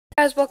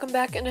Guys, welcome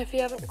back, and if you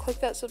haven't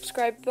clicked that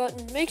subscribe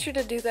button, make sure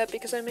to do that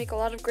because I make a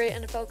lot of great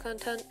NFL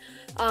content.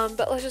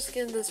 But let's just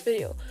get into this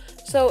video.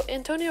 So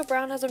Antonio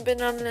Brown hasn't been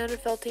on an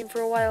NFL team for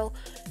a while.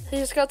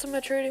 He's got some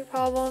maturity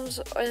problems,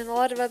 and a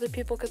lot of other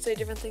people could say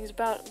different things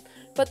about him.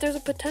 But there's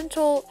a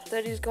potential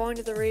that he's going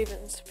to the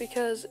Ravens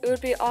because it would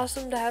be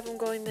awesome to have him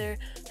going there.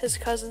 His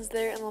cousin's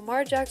there, and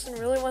Lamar Jackson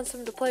really wants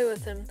him to play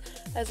with him,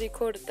 as he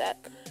quoted that.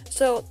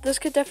 So this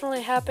could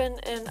definitely happen,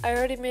 and I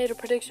already made a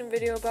prediction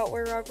video about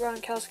where Rob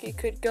Gronkowski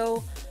could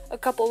go a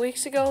couple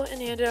weeks ago, and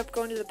he ended up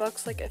going to the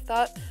Bucs like I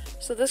thought.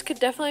 So this could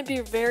definitely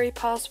be very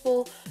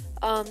possible.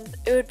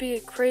 It would be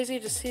crazy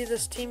to see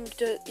this team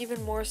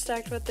even more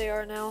stacked what they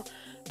are now,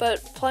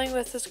 but playing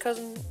with his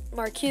cousin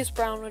Marquise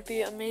Brown would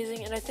be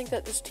amazing, and I think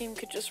that this team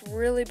could just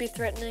really be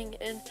threatening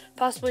and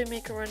possibly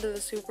make a run to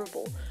the Super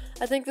Bowl.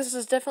 I think this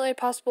is definitely a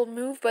possible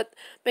move, but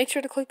make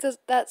sure to click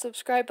that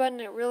subscribe button.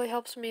 It really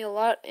helps me a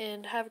lot,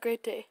 and have a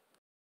great day.